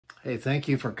Hey, thank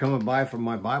you for coming by for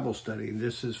my Bible study.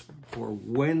 This is for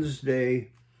Wednesday,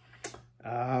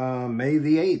 May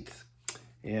the 8th.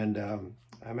 And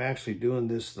I'm actually doing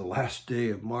this the last day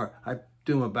of March. I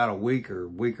do them about a week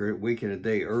and a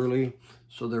day early,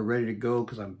 so they're ready to go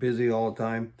because I'm busy all the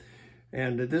time.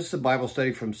 And this is a Bible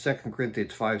study from 2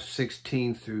 Corinthians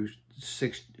 5:16 through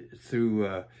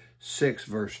 6,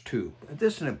 verse 2.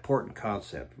 This is an important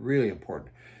concept, really important.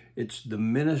 It's the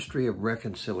ministry of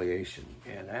reconciliation,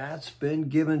 and that's been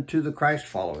given to the Christ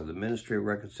follower, the ministry of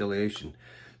reconciliation.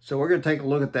 So we're going to take a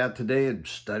look at that today and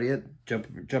study it,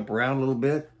 jump around a little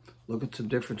bit, look at some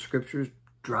different scriptures,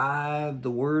 drive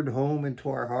the word home into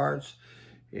our hearts,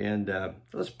 and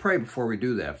let's pray before we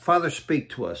do that. Father, speak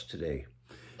to us today.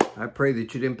 I pray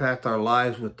that you'd impact our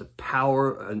lives with the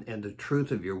power and the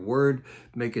truth of your word,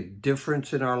 make a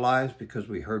difference in our lives because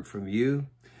we heard from you.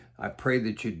 I pray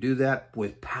that you do that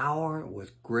with power,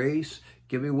 with grace.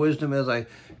 Give me wisdom as I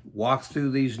walk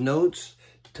through these notes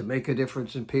to make a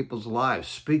difference in people's lives.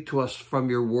 Speak to us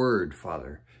from your word,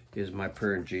 Father, is my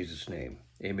prayer in Jesus' name.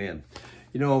 Amen.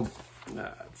 You know,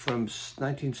 from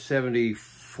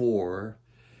 1974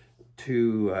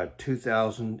 to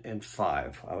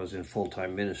 2005, I was in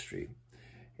full-time ministry.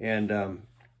 And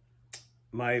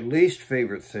my least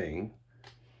favorite thing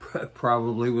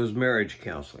probably was marriage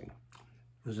counseling.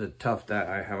 It was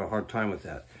I have a hard time with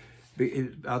that.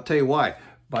 I'll tell you why.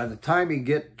 By the time you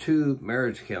get to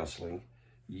marriage counseling,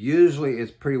 usually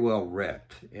it's pretty well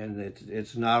wrecked, and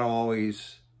it's not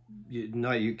always,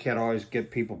 you can't always get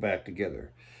people back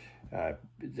together.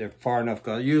 They're far enough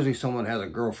gone. Usually someone has a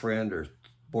girlfriend or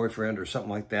boyfriend or something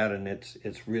like that, and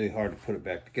it's really hard to put it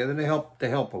back together, and they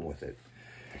help them with it.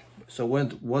 So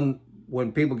when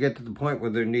people get to the point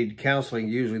where they need counseling,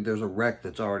 usually there's a wreck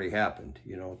that's already happened,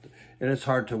 you know, and it's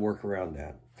hard to work around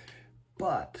that.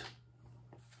 But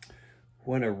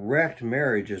when a wrecked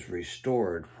marriage is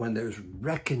restored, when there's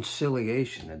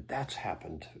reconciliation, and that's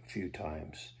happened a few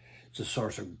times, it's a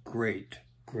source of great,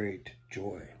 great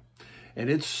joy. And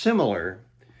it's similar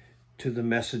to the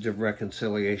message of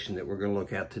reconciliation that we're going to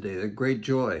look at today. The great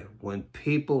joy when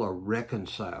people are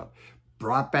reconciled,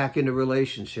 brought back into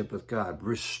relationship with God,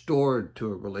 restored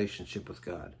to a relationship with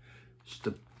God. It's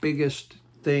the biggest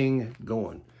thing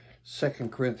going. 2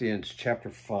 Corinthians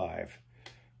chapter 5,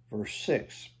 verse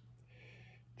 6.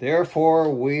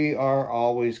 Therefore, we are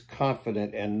always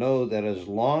confident and know that as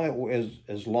long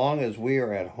as we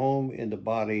are at home in the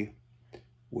body,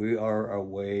 we are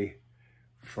away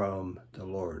from the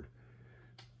Lord.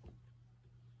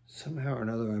 Somehow or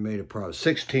another, I made a promise.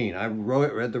 16. I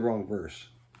read the wrong verse.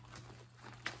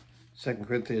 2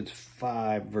 Corinthians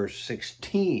 5, verse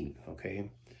 16. Okay.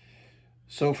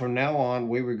 So from now on,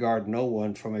 we regard no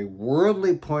one from a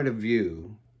worldly point of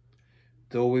view.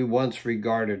 Though we once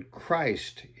regarded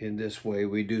Christ in this way,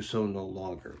 we do so no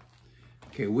longer.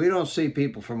 Okay, we don't see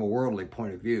people from a worldly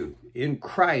point of view. In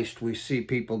Christ, we see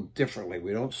people differently.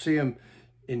 We don't see them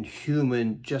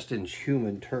just in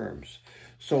human terms.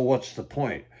 So what's the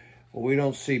point? Well, we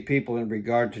don't see people in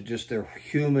regard to just their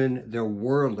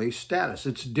worldly status.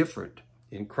 It's different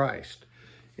in Christ.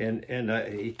 And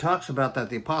he talks about that.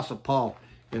 The Apostle Paul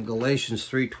in Galatians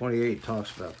 3:28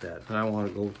 talks about that. And I want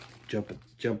to go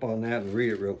jump on that and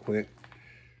read it real quick.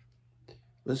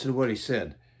 Listen to what he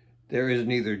said. There is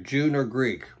neither Jew nor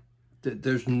Greek.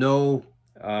 There's no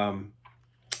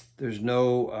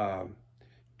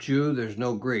Jew, there's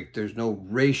no Greek. There's no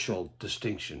racial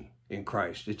distinction in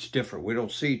Christ. It's different. We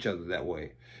don't see each other that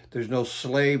way. There's no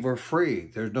slave or free.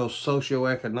 There's no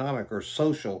socioeconomic or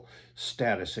social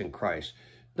status in Christ.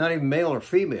 Not even male or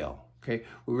female. Okay,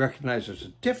 we recognize there's a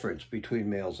difference between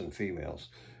males and females,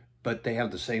 but they have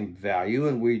the same value,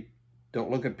 and we don't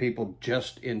look at people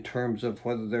just in terms of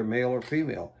whether they're male or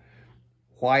female.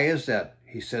 Why is that?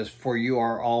 He says, for you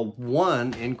are all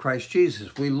one in Christ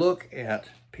Jesus. We look at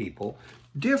people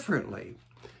differently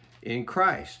in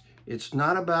Christ. It's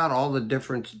not about all the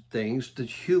different things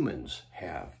that humans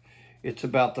have. It's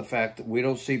about the fact that we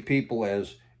don't see people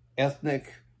as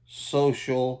ethnic,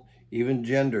 social, even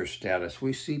gender status.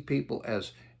 We see people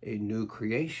as a new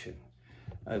creation,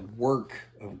 a work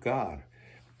of God.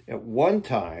 At one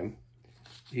time,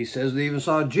 he says they even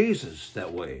saw Jesus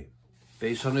that way,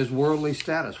 based on his worldly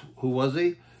status. Who was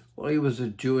he? Well, he was a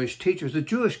Jewish teacher. He was a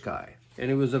Jewish guy, and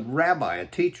he was a rabbi, a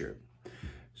teacher.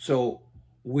 So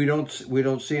we don't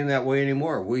see him that way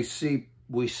anymore. We see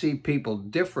people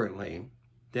differently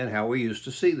than how we used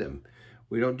to see them.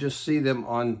 We don't just see them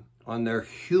on their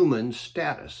human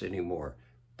status anymore.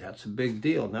 That's a big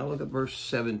deal. Now look at verse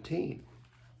 17.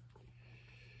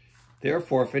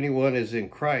 Therefore, if anyone is in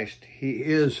Christ, he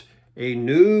is a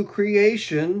new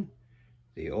creation.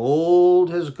 The old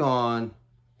has gone,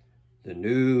 the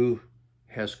new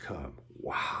has come.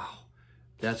 Wow,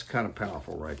 that's kind of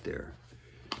powerful right there.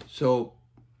 So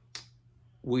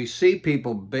we see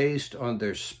people based on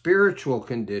their spiritual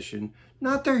condition,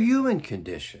 not their human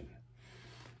condition.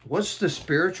 What's the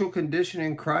spiritual condition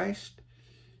in Christ?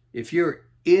 If you're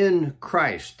in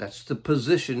Christ, that's the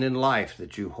position in life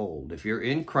that you hold. If you're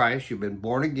in Christ, you've been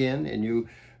born again, and you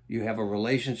have a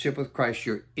relationship with Christ,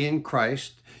 you're in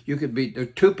Christ. You could be, there are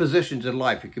two positions in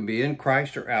life. You can be in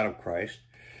Christ or out of Christ.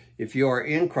 If you are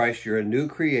in Christ, you're a new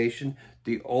creation.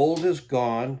 The old has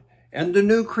gone, and the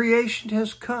new creation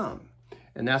has come.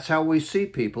 And that's how we see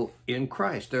people in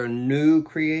Christ. They're a new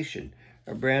creation,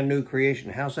 a brand new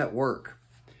creation. How's that work?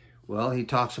 Well, he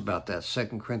talks about that,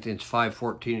 2 Corinthians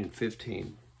 5:14 and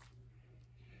 15.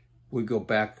 We go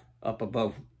back up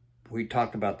above. We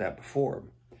talked about that before.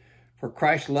 For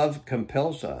Christ's love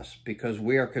compels us, because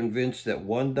we are convinced that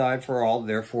one died for all,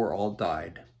 therefore all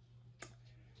died.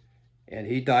 And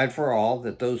he died for all,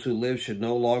 that those who live should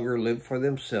no longer live for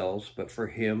themselves, but for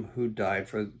him who died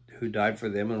for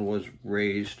them and was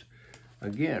raised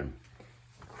again.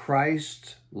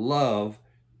 Christ's love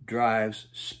drives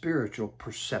spiritual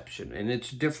perception, and it's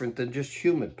different than just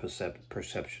human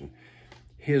perception.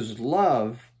 His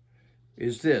love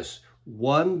is this: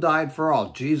 one died for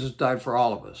all. Jesus died for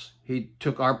all of us. He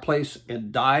took our place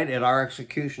and died at our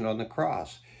execution on the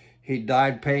cross. He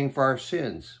died paying for our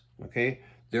sins, okay?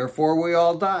 Therefore, we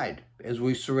all died as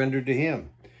we surrendered to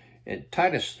him. And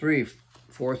Titus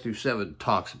 3:4-7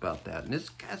 talks about that. And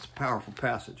that's a powerful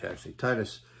passage, actually.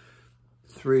 Titus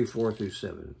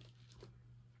 3:4-7.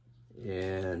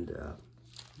 And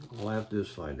all I have to do is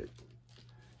find it.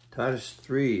 Titus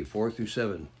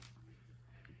 3:4-7.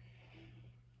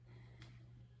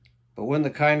 But when the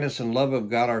kindness and love of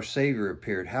God our Savior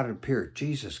appeared, how did it appear?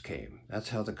 Jesus came. That's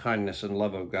how the kindness and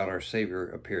love of God our Savior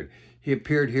appeared. He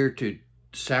appeared here to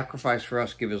sacrifice for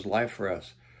us, give his life for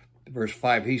us. Verse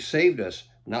 5, he saved us,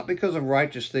 not because of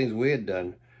righteous things we had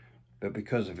done, but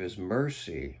because of his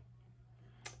mercy.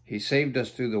 He saved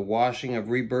us through the washing of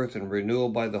rebirth and renewal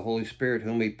by the Holy Spirit,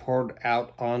 whom he poured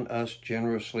out on us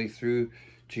generously through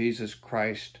Jesus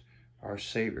Christ, our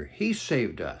Savior. He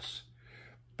saved us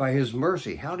by his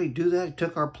mercy. How did he do that? He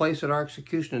took our place at our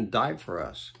execution and died for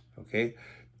us, okay?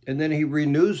 And then he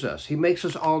renews us. He makes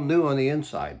us all new on the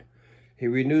inside. He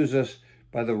renews us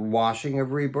by the washing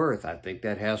of rebirth. I think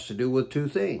that has to do with two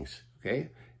things, okay?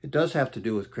 It does have to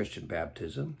do with Christian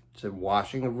baptism. It's a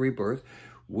washing of rebirth.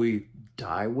 We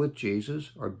die with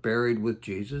Jesus, are buried with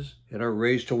Jesus, and are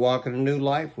raised to walk in a new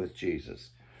life with Jesus.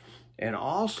 And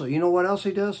also, you know what else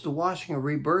he does? The washing of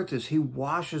rebirth is he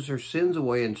washes our sins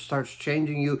away and starts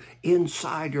changing you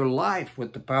inside your life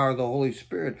with the power of the Holy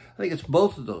Spirit. I think it's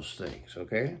both of those things,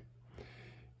 okay?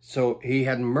 So he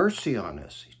had mercy on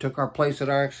us. He took our place at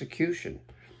our execution.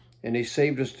 And he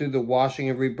saved us through the washing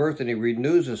of rebirth. And he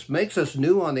renews us, makes us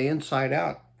new on the inside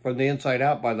out, from the inside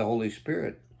out by the Holy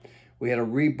Spirit. We had a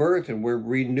rebirth and we're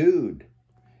renewed.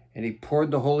 And he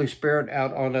poured the Holy Spirit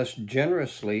out on us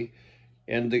generously.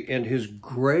 And his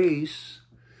grace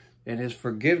and his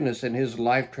forgiveness and his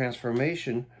life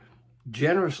transformation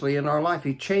generously in our life.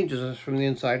 He changes us from the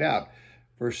inside out.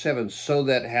 Verse 7, so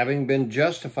that having been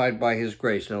justified by his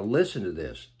grace. Now listen to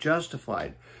this,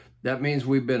 justified. That means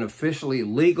we've been officially,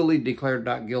 legally declared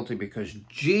not guilty because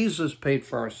Jesus paid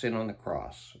for our sin on the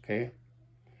cross, okay?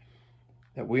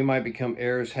 That we might become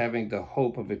heirs having the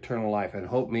hope of eternal life. And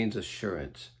hope means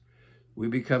assurance. We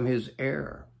become his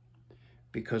heir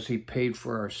because he paid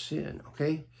for our sin,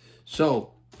 okay?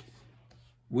 So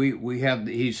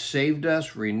he's saved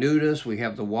us, renewed us. We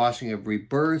have the washing of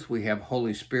rebirth. We have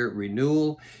Holy Spirit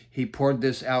renewal. He poured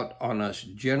this out on us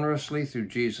generously through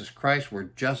Jesus Christ. We're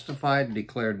justified,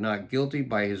 declared not guilty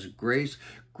by his grace.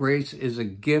 Grace is a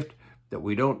gift that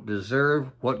we don't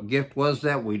deserve. What gift was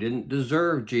that? We didn't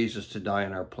deserve Jesus to die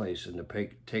in our place and to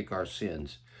take our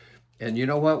sins. And you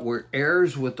know what? We're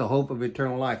heirs with the hope of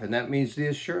eternal life. And that means the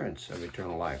assurance of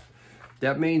eternal life.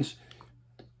 That means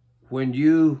when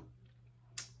you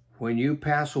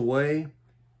pass away,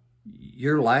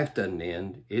 your life doesn't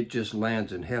end. It just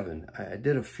lands in heaven. I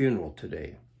did a funeral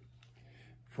today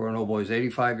for an old boy. He's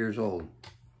 85 years old.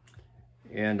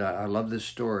 And I love this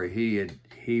story.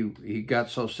 He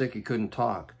got so sick he couldn't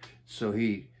talk. So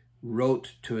he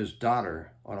wrote to his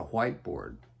daughter on a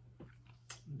whiteboard.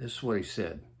 This is what he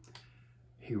said.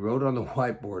 He wrote on the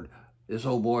whiteboard, this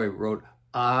old boy wrote,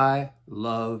 I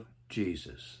love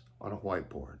Jesus, on a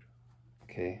whiteboard,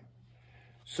 okay?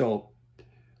 So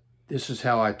this is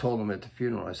how I told him at the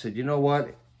funeral. I said, you know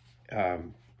what?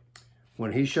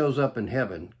 When he shows up in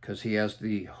heaven, because he has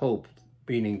the hope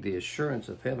meaning the assurance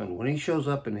of heaven. When he shows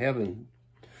up in heaven,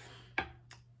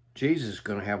 Jesus is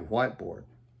going to have a whiteboard.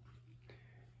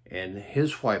 And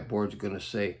his whiteboard is going to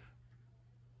say,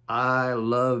 I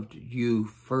loved you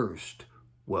first.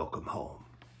 Welcome home.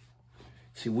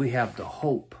 See, we have the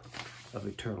hope of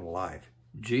eternal life.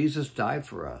 Jesus died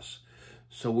for us.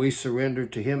 So we surrender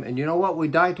to him. And you know what? We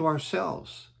die to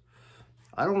ourselves.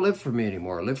 I don't live for me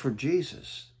anymore. I live for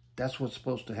Jesus. That's what's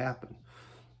supposed to happen.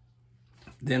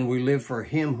 Then we live for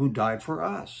him who died for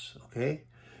us. Okay?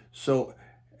 So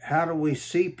how do we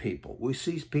see people? We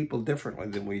see people differently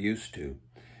than we used to.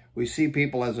 We see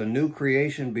people as a new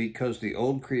creation because the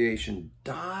old creation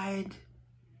died.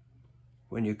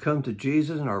 When you come to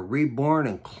Jesus and are reborn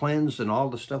and cleansed and all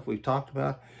the stuff we've talked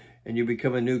about, and you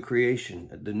become a new creation.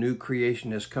 The new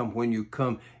creation has come when you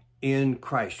come in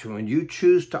Christ. When you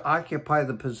choose to occupy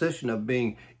the position of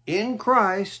being in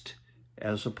Christ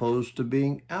as opposed to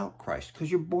being out Christ,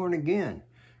 because you're born again.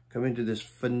 Come into this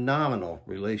phenomenal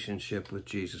relationship with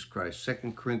Jesus Christ.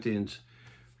 2 Corinthians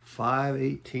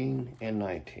 5:18 and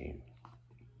 19.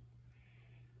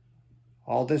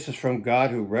 All this is from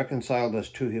God, who reconciled us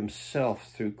to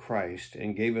himself through Christ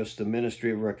and gave us the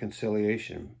ministry of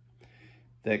reconciliation.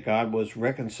 That God was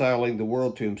reconciling the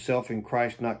world to himself in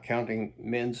Christ, not counting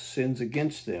men's sins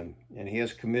against them. And he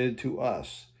has committed to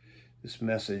us this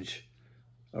message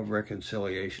of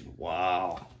reconciliation.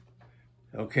 Wow.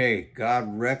 Okay,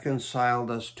 God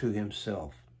reconciled us to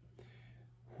himself.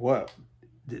 What?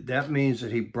 That means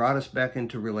that he brought us back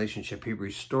into relationship. He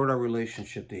restored our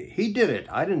relationship to him. He did it.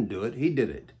 I didn't do it. He did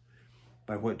it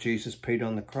by what Jesus paid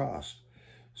on the cross.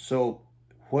 So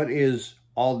what is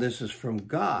all this is from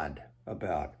God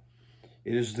about?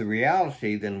 It is the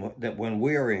reality then that when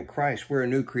we are in Christ, we're a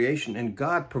new creation, and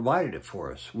God provided it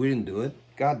for us. We didn't do it.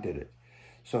 God did it.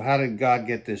 So how did God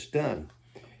get this done?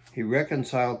 He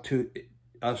reconciled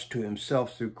us to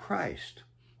himself through Christ,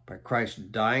 by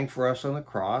Christ dying for us on the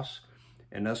cross,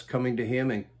 and us coming to him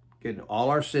and getting all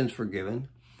our sins forgiven,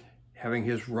 having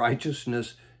his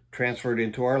righteousness transferred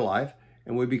into our life,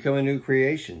 and we become a new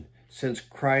creation. Since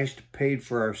Christ paid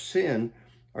for our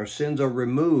sins are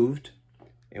removed,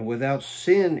 and without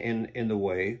sin in the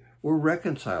way, we're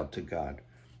reconciled to God.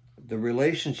 The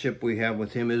relationship we have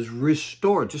with him is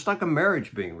restored, just like a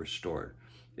marriage being restored.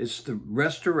 It's the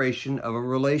restoration of a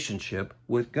relationship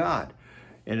with God,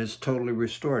 and it's totally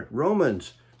restored.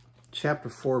 Romans chapter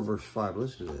 4, verse 5.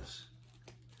 Listen to this.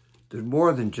 There's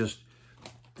more than just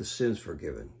the sins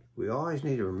forgiven. We always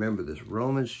need to remember this.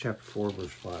 Romans chapter 4,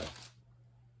 verse 5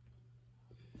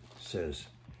 says,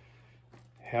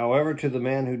 however, to the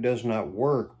man who does not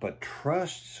work, but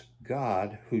trusts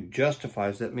God, who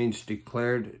justifies, that means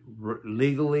declared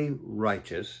legally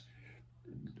righteous,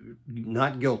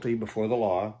 not guilty before the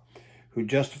law, who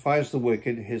justifies the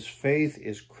wicked, his faith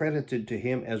is credited to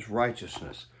him as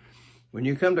righteousness. When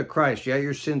you come to Christ, yeah,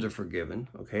 your sins are forgiven,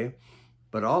 okay?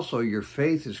 But also your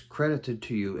faith is credited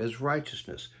to you as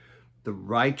righteousness. The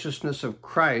righteousness of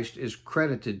Christ is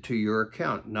credited to your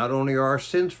account. Not only are our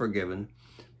sins forgiven,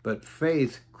 but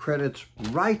faith credits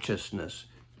righteousness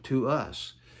to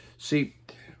us. See,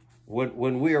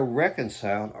 when we are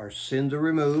reconciled, our sins are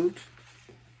removed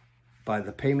by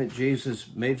the payment Jesus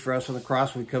made for us on the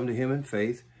cross. We come to him in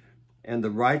faith, and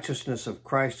the righteousness of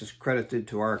Christ is credited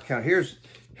to our account.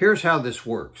 Here's how this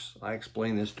works. I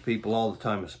explain this to people all the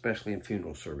time, especially in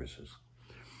funeral services.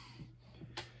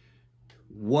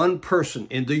 One person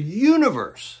in the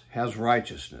universe has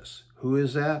righteousness. Who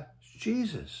is that? It's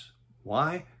Jesus.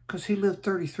 Why? Because he lived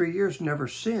 33 years and never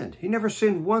sinned. He never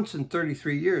sinned once in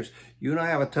 33 years. You and I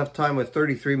have a tough time with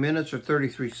 33 minutes or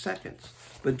 33 seconds.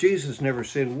 But Jesus never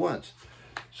sinned once.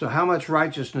 So how much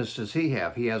righteousness does he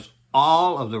have? He has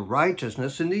all of the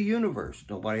righteousness in the universe.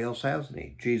 Nobody else has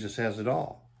any. Jesus has it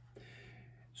all.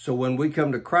 So when we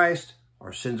come to Christ,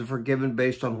 our sins are forgiven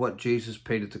based on what Jesus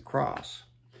paid at the cross.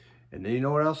 And then you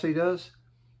know what else he does?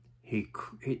 He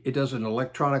does an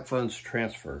electronic funds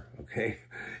transfer, okay?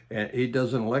 And he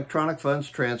does an electronic funds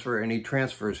transfer, and he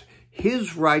transfers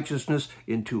his righteousness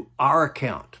into our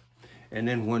account. And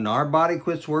then when our body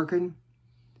quits working,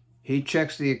 he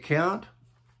checks the account,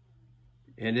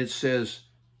 and it says,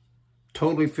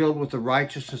 totally filled with the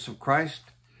righteousness of Christ.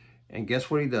 And guess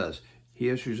what he does? He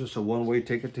issues us a one-way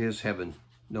ticket to his heaven.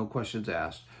 No questions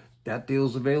asked. That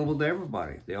deal's available to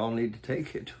everybody. They all need to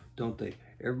take it, don't they?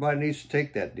 Everybody needs to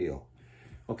take that deal.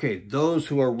 Okay, those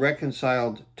who are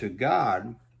reconciled to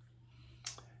God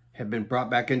have been brought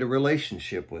back into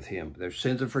relationship with him. Their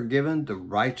sins are forgiven. The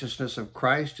righteousness of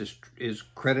Christ is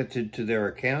credited to their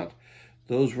account.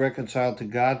 Those reconciled to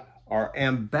God are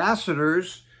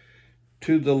ambassadors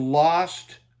to the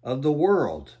lost of the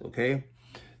world, okay?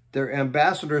 They're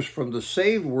ambassadors from the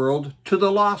saved world to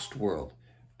the lost world.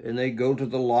 And they go to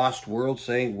the lost world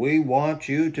saying, we want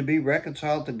you to be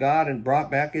reconciled to God and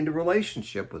brought back into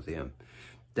relationship with him.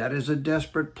 That is a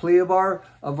desperate plea of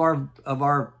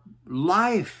our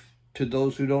life to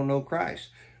those who don't know Christ.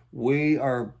 We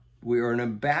are an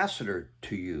ambassador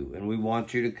to you, and we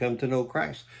want you to come to know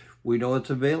Christ. We know it's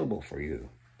available for you.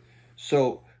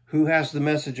 So who has the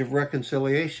message of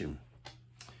reconciliation?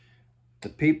 The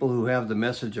people who have the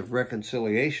message of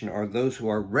reconciliation are those who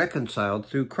are reconciled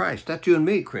through Christ. That's you and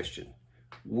me, Christian.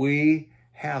 We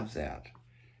have that.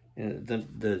 And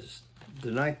the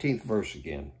 19th verse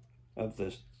again of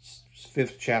the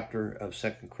 5th chapter of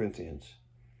 2 Corinthians.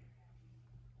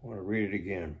 I want to read it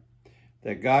again.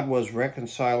 That God was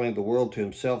reconciling the world to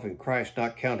himself in Christ,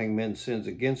 not counting men's sins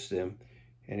against them.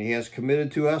 And he has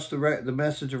committed to us the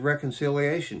message of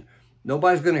reconciliation.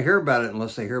 Nobody's going to hear about it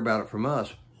unless they hear about it from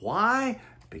us. Why?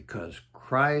 Because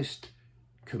Christ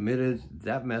committed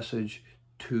that message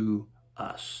to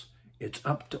us. It's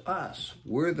up to us.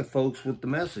 We're the folks with the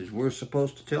message. We're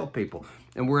supposed to tell people.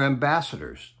 And we're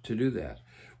ambassadors to do that.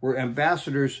 We're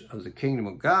ambassadors of the kingdom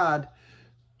of God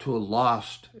to a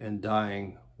lost and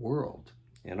dying world.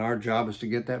 And our job is to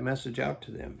get that message out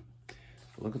to them.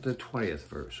 Look at the 20th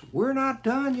verse. We're not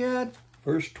done yet.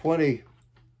 Verse 20.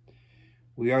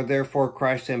 We are therefore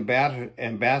Christ's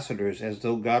ambassadors, as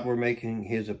though God were making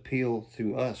his appeal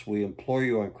through us. We implore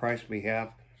you on Christ's behalf,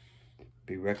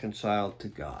 be reconciled to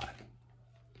God.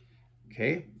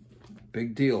 Okay?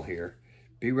 Big deal here.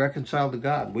 Be reconciled to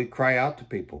God. We cry out to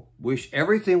people.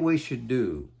 Everything we should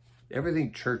do,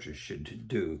 everything churches should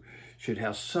do, should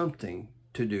have something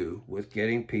to do with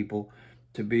getting people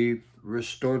to be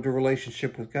restored to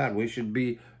relationship with God. We should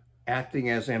be acting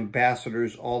as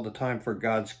ambassadors all the time for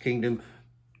God's kingdom,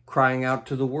 crying out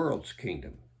to the world's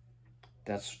kingdom.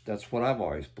 That's what I've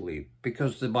always believed,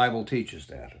 because the Bible teaches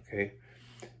that, okay?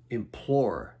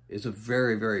 Implore is a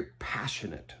very, very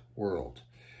passionate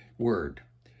word.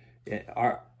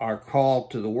 Our call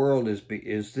to the world is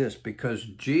this: because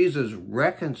Jesus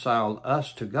reconciled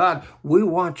us to God, we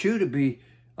want you to be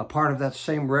a part of that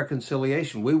same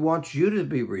reconciliation. We want you to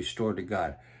be restored to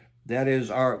God. That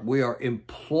is we are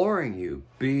imploring you,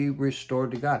 be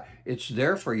restored to God. It's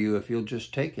there for you if you'll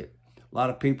just take it. A lot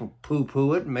of people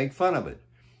poo-poo it and make fun of it.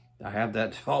 I have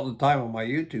that all the time on my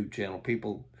YouTube channel.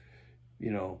 People,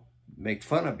 make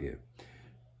fun of you.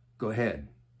 Go ahead.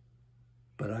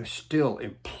 But I'm still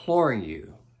imploring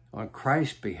you on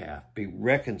Christ's behalf, be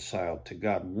reconciled to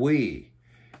God. He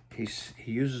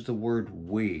uses the word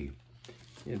we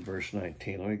in verse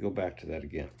 19. Let me go back to that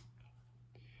again.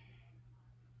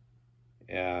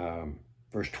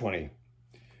 Verse 20.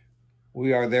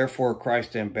 We are therefore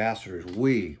Christ's ambassadors.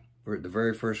 We, the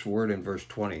very first word in verse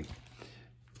 20.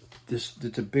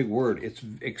 It's a big word. It's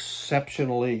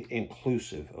exceptionally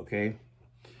inclusive, okay?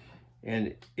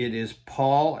 And it is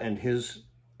Paul and his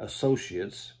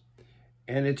associates,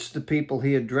 and it's the people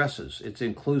he addresses. It's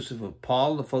inclusive of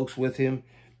Paul, the folks with him,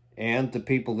 and the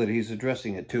people that he's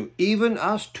addressing it to. Even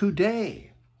us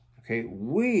today, okay?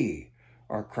 We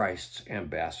are Christ's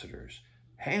ambassadors.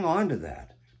 Hang on to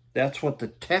that. That's what the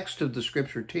text of the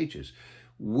scripture teaches.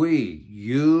 We,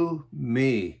 you,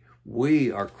 me,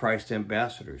 we are Christ's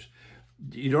ambassadors.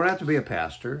 You don't have to be a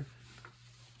pastor.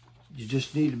 You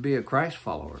just need to be a Christ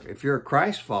follower. If you're a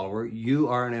Christ follower, you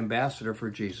are an ambassador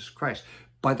for Jesus Christ.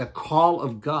 By the call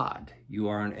of God, you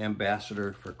are an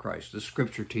ambassador for Christ. The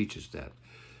scripture teaches that.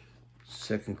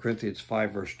 2 Corinthians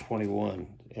 5, verse 21.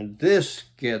 And this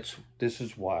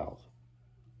is wild.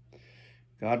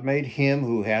 God made him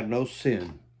who had no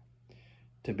sin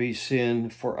to be sin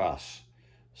for us,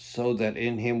 so that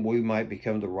in him we might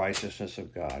become the righteousness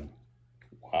of God.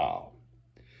 Wow.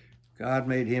 God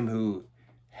made him who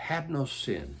had no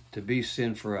sin to be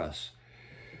sin for us.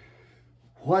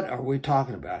 What are we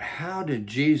talking about? How did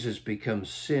Jesus become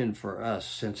sin for us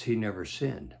since he never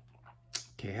sinned?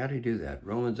 Okay, how did he do that?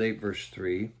 Romans 8, verse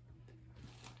 3. I'm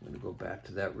going to go back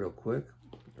to that real quick.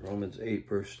 Romans 8,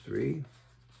 verse 3.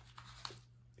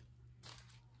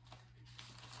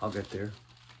 I'll get there.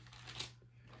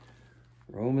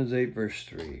 Romans 8, verse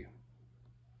 3.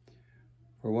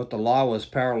 For what the law was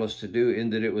powerless to do,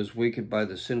 in that it was weakened by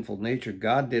the sinful nature,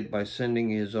 God did by sending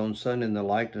his own Son in the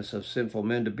likeness of sinful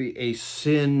men to be a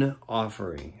sin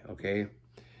offering, okay?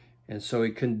 And so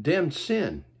he condemned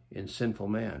sin in sinful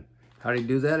man. How did he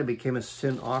do that? It became a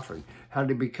sin offering. How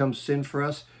did he become sin for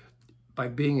us? By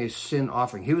being a sin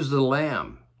offering. He was the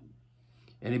lamb,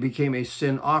 and he became a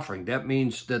sin offering. That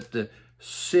means that the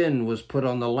sin was put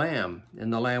on the lamb,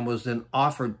 and the lamb was then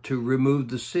offered to remove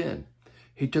the sin.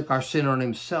 He took our sin on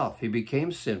himself. He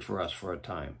became sin for us for a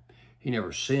time. He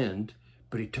never sinned,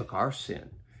 but he took our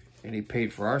sin, and he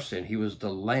paid for our sin. He was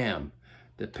the lamb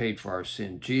that paid for our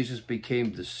sin. Jesus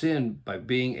became the sin by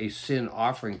being a sin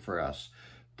offering for us.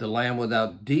 The lamb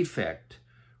without defect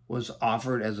was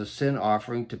offered as a sin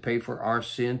offering to pay for our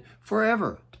sin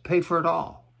forever, to pay for it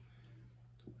all.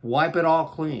 Wipe it all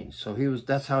clean. So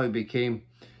that's how he became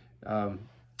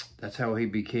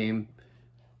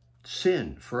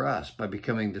sin for us, by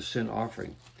becoming the sin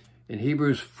offering. In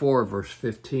Hebrews 4, verse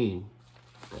 15,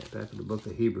 back in the book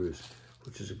of Hebrews,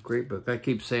 which is a great book. I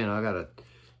keep saying I got to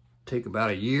take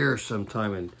about a year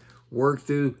sometime and work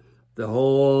through the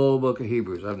whole book of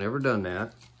Hebrews. I've never done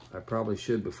that. I probably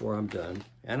should before I'm done,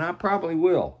 and I probably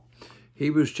will.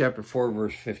 Hebrews chapter 4,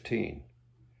 verse 15.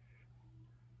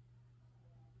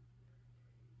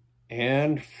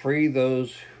 And free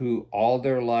those who all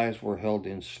their lives were held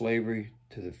in slavery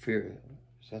to the fear.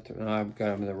 No, I'm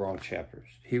in the wrong chapters.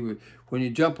 When you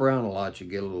jump around a lot, you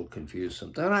get a little confused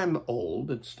sometimes. I'm old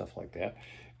and stuff like that.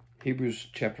 Hebrews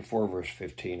chapter 4, verse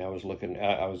 15. I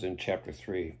was in chapter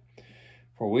 3.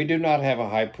 For we do not have a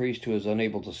high priest who is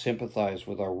unable to sympathize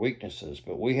with our weaknesses,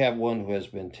 but we have one who has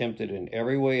been tempted in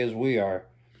every way as we are,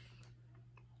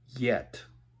 yet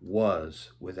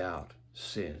was without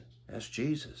sin. That's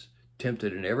Jesus.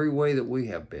 Tempted in every way that we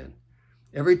have been.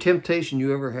 Every temptation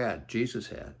you ever had, Jesus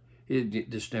had. He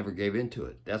just never gave into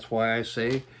it. That's why I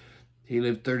say he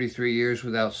lived 33 years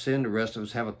without sin. The rest of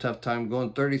us have a tough time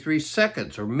going 33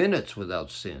 seconds or minutes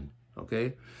without sin,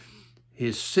 okay?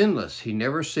 He's sinless. He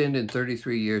never sinned in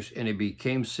 33 years, and he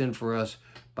became sin for us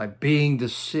by being the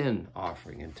sin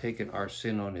offering and taking our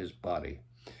sin on his body.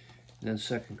 And then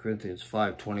 2 Corinthians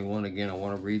 5:21, again, I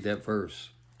want to read that verse.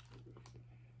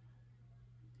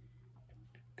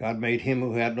 God made him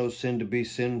who had no sin to be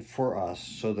sin for us,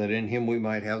 so that in him we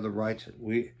might have the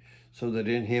we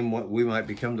might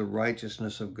become the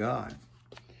righteousness of God.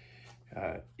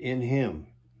 In him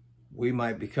we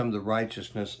might become the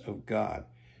righteousness of God.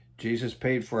 Jesus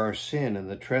paid for our sin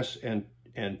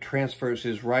and transfers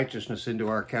his righteousness into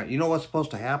our account. You know what's supposed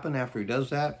to happen after he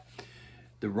does that?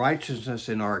 The righteousness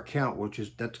in our account,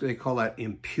 they call that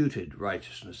imputed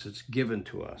righteousness. It's given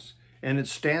to us, and it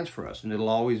stands for us, and it'll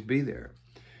always be there.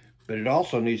 But it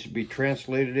also needs to be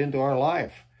translated into our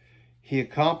life. He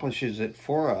accomplishes it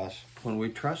for us when we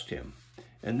trust him.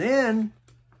 And then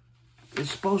it's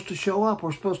supposed to show up.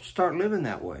 We're supposed to start living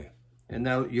that way. And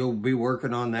now you'll be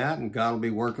working on that, and God will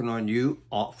be working on you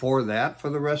for that for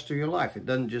the rest of your life. It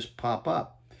doesn't just pop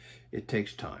up. It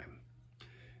takes time.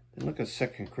 Then look at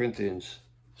 2 Corinthians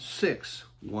 6,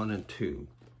 1 and 2.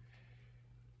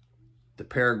 The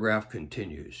paragraph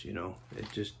continues, you know. It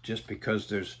just because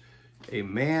there's a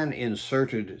man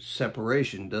inserted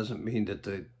separation doesn't mean that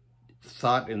the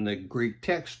thought in the Greek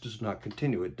text does not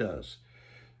continue. It does.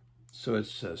 So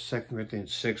it's 2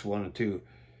 Corinthians 6, 1 and 2.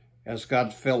 As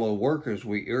God's fellow workers,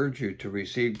 we urge you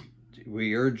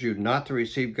not to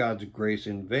receive God's grace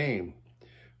in vain.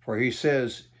 For he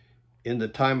says, in the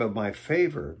time of my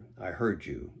favor, I heard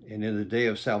you, and in the day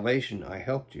of salvation, I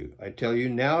helped you. I tell you,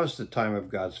 now is the time of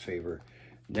God's favor.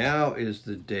 Now is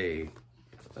the day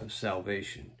of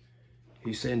salvation.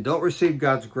 He's saying, don't receive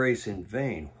God's grace in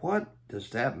vain. What does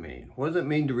that mean? What does it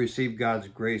mean to receive God's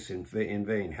grace in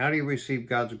vain? How do you receive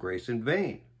God's grace in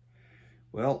vain?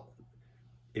 Well,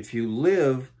 if you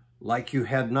live like you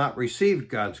had not received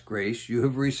God's grace, you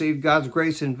have received God's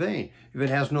grace in vain. If it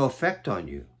has no effect on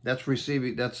you, that's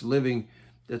receiving God's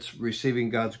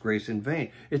grace in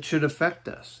vain. It should affect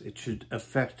us. It should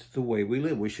affect the way we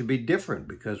live. We should be different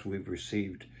because we've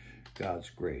received God's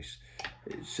grace.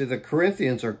 See, the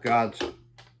Corinthians are God's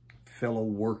fellow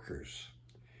workers.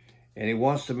 And he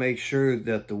wants to make sure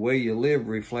that the way you live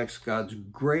reflects God's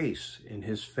grace in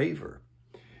his favor,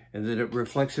 and that it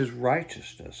reflects his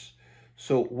righteousness.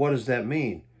 So what does that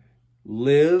mean?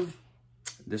 Live,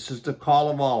 this is the call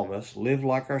of all of us, live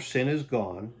like our sin is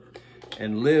gone,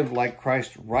 and live like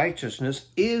Christ's righteousness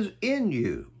is in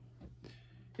you.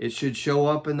 It should show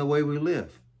up in the way we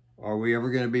live. Are we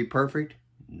ever going to be perfect?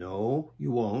 No,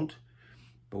 you won't.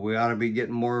 But we ought to be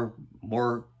getting more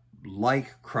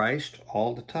like Christ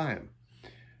all the time.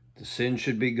 The sin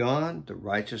should be gone. The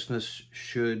righteousness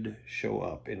should show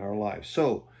up in our lives.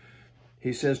 So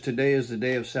he says today is the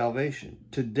day of salvation.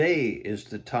 Today is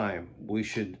the time we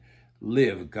should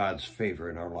live God's favor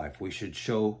in our life. We should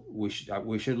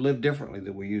live differently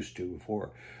than we used to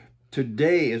before.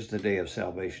 Today is the day of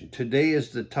salvation. Today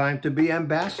is the time to be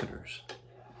ambassadors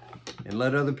and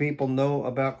let other people know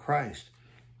about Christ.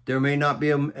 There may not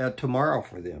be a tomorrow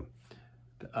for them.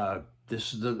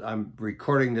 I'm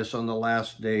recording this on the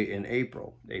last day in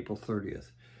April 30th.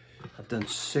 I've done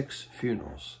 6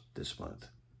 funerals this month.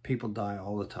 People die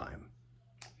all the time.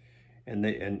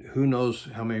 And who knows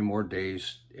how many more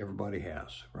days everybody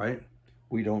has, right?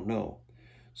 We don't know.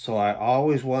 So I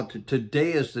always want to,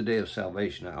 today is the day of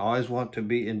salvation. I always want to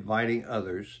be inviting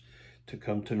others to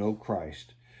come to know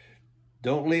Christ.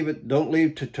 Don't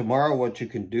leave to tomorrow what you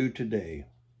can do today.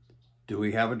 Do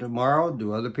we have it tomorrow?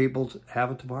 Do other people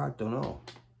have it tomorrow? Don't know.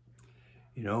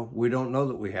 You know, we don't know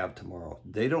that we have tomorrow.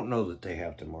 They don't know that they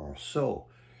have tomorrow. So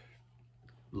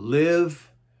live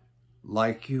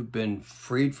like you've been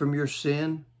freed from your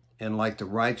sin and like the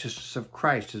righteousness of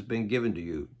Christ has been given to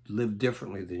you. Live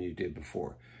differently than you did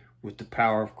before with the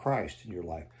power of Christ in your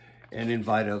life, and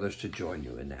invite others to join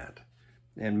you in that.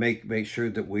 And make sure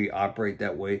that we operate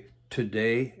that way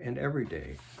today and every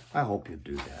day. I hope you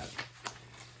do that.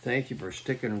 Thank you for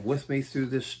sticking with me through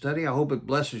this study. I hope it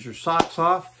blesses your socks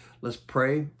off. Let's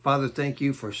pray. Father, thank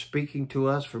you for speaking to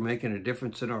us, for making a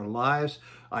difference in our lives.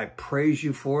 I praise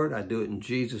you for it. I do it in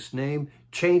Jesus' name.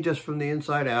 Change us from the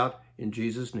inside out. In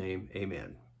Jesus' name,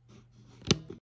 amen.